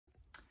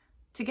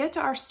To get to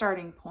our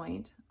starting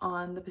point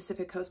on the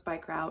Pacific Coast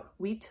Bike Route,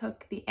 we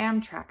took the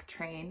Amtrak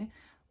train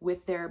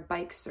with their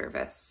bike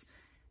service.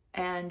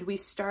 And we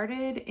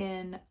started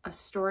in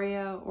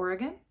Astoria,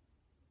 Oregon,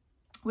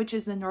 which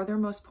is the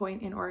northernmost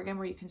point in Oregon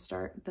where you can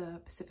start the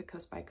Pacific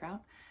Coast Bike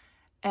Route.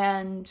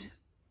 And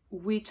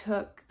we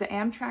took the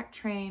Amtrak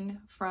train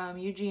from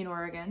Eugene,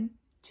 Oregon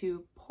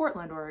to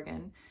Portland,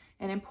 Oregon.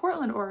 And in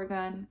Portland,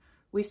 Oregon,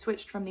 we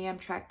switched from the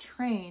Amtrak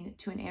train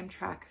to an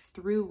Amtrak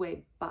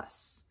throughway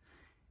bus.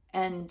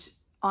 And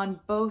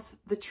on both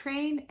the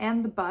train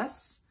and the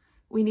bus,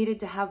 we needed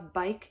to have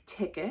bike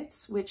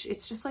tickets, which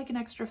it's just like an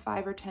extra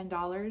 $5 or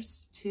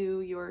 $10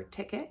 to your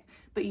ticket,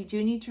 but you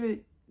do need to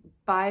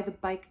buy the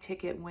bike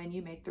ticket when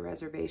you make the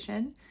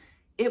reservation.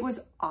 It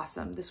was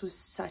awesome. This was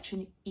such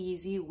an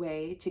easy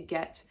way to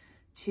get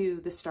to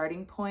the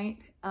starting point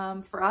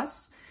for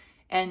us.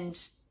 And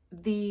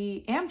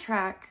the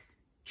Amtrak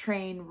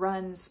train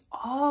runs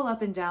all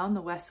up and down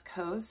the West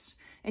Coast,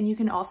 and you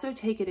can also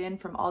take it in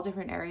from all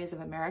different areas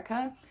of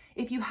America.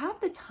 If you have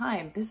the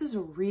time, this is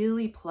a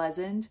really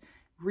pleasant,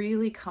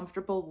 really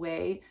comfortable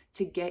way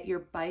to get your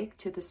bike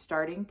to the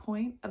starting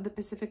point of the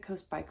Pacific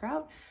Coast Bike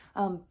Route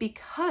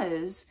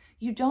because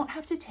you don't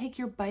have to take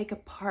your bike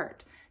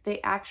apart.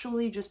 They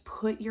actually just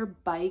put your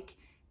bike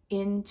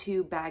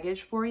into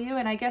baggage for you.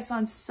 And I guess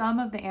on some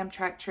of the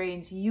Amtrak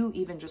trains, you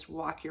even just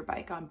walk your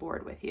bike on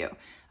board with you.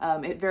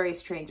 It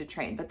varies train to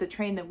train, but the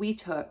train that we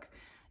took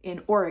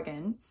in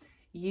Oregon,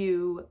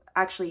 you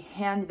actually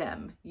hand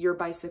them your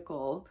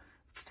bicycle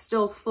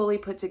still fully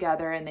put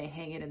together and they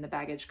hang it in the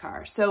baggage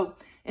car. So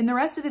in the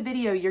rest of the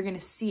video, you're gonna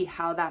see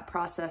how that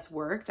process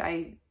worked.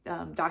 I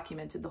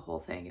documented the whole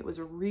thing. It was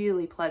a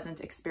really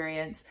pleasant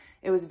experience.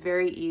 It was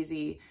very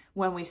easy.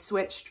 When we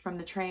switched from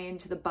the train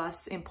to the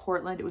bus in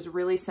Portland, it was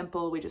really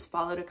simple. We just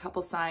followed a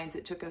couple signs.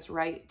 It took us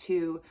right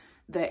to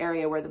the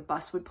area where the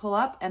bus would pull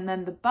up. And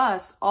then the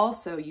bus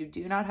also, you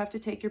do not have to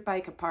take your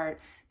bike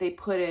apart. They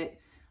put it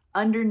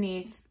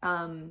underneath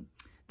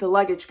the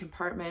luggage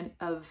compartment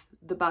of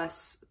the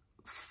bus,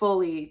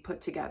 fully put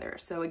together.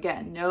 So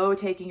again, no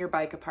taking your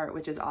bike apart,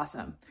 which is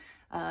awesome.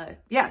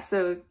 Yeah,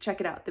 so check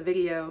it out. The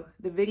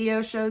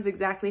video shows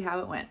exactly how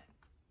it went.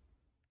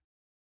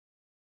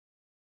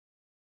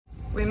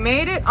 We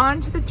made it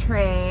onto the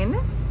train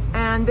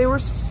and they were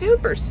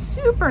super,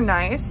 super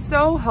nice,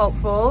 so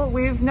helpful.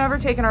 We've never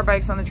taken our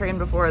bikes on the train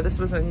before. This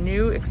was a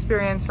new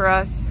experience for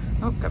us.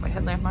 Oh, got my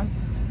headlamp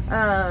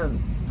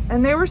on.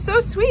 And they were so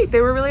sweet.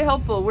 They were really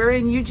helpful. We're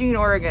in Eugene,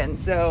 Oregon.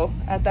 So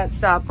at that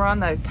stop, we're on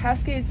the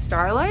Cascade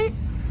Starlight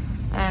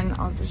and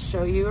I'll just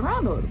show you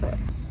around a little bit.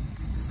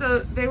 So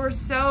they were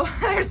so,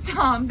 there's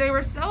Tom. They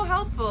were so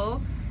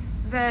helpful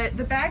that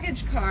the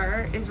baggage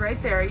car is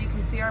right there. You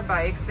can see our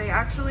bikes. They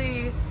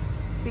actually,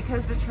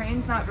 because the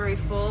train's not very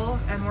full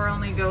and we're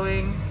only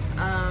going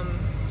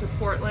to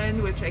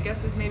Portland, which I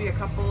guess is maybe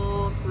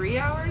 3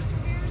 hours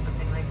from here,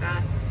 something like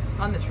that,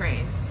 on the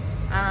train.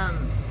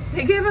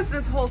 They gave us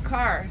this whole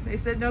car. They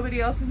said nobody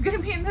else is gonna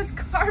be in this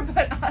car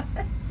but us.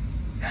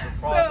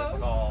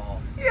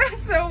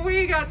 So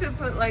we got to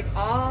put like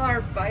all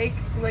our bike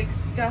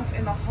stuff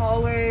in the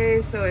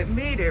hallway, so it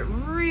made it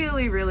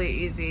really, really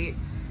easy.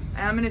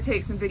 I'm gonna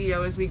take some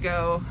video as we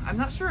go. I'm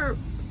not sure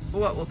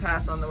what we'll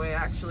pass on the way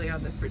actually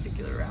on this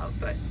particular route,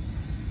 but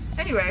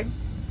anyway,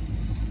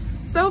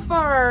 so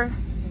far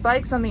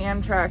bikes on the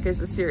Amtrak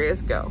is a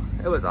serious go.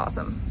 It was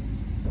awesome.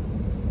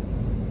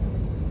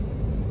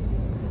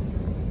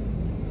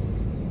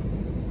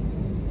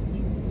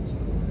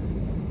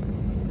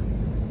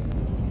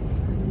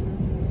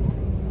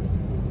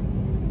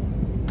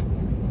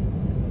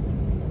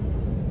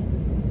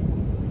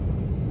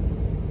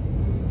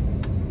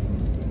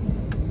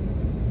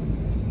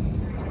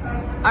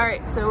 All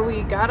right, so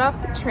we got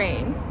off the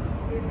train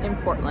in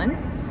Portland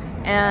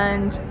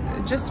and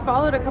just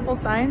followed a couple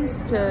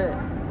signs to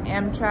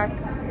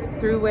Amtrak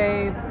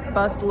throughway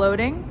bus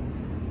loading.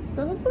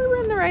 So hopefully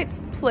we're in the right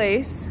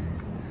place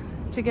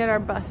to get our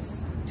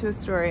bus to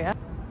Astoria.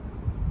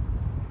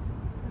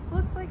 This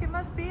looks like it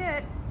must be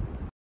it.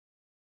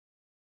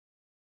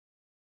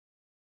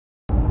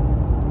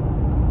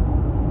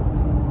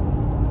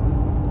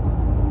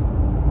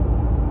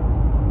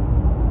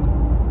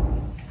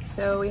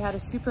 So we had a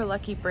super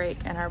lucky break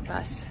and our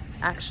bus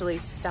actually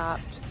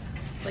stopped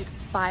like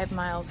 5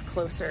 miles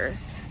closer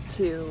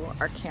to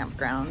our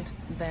campground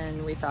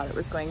than we thought it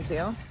was going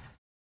to.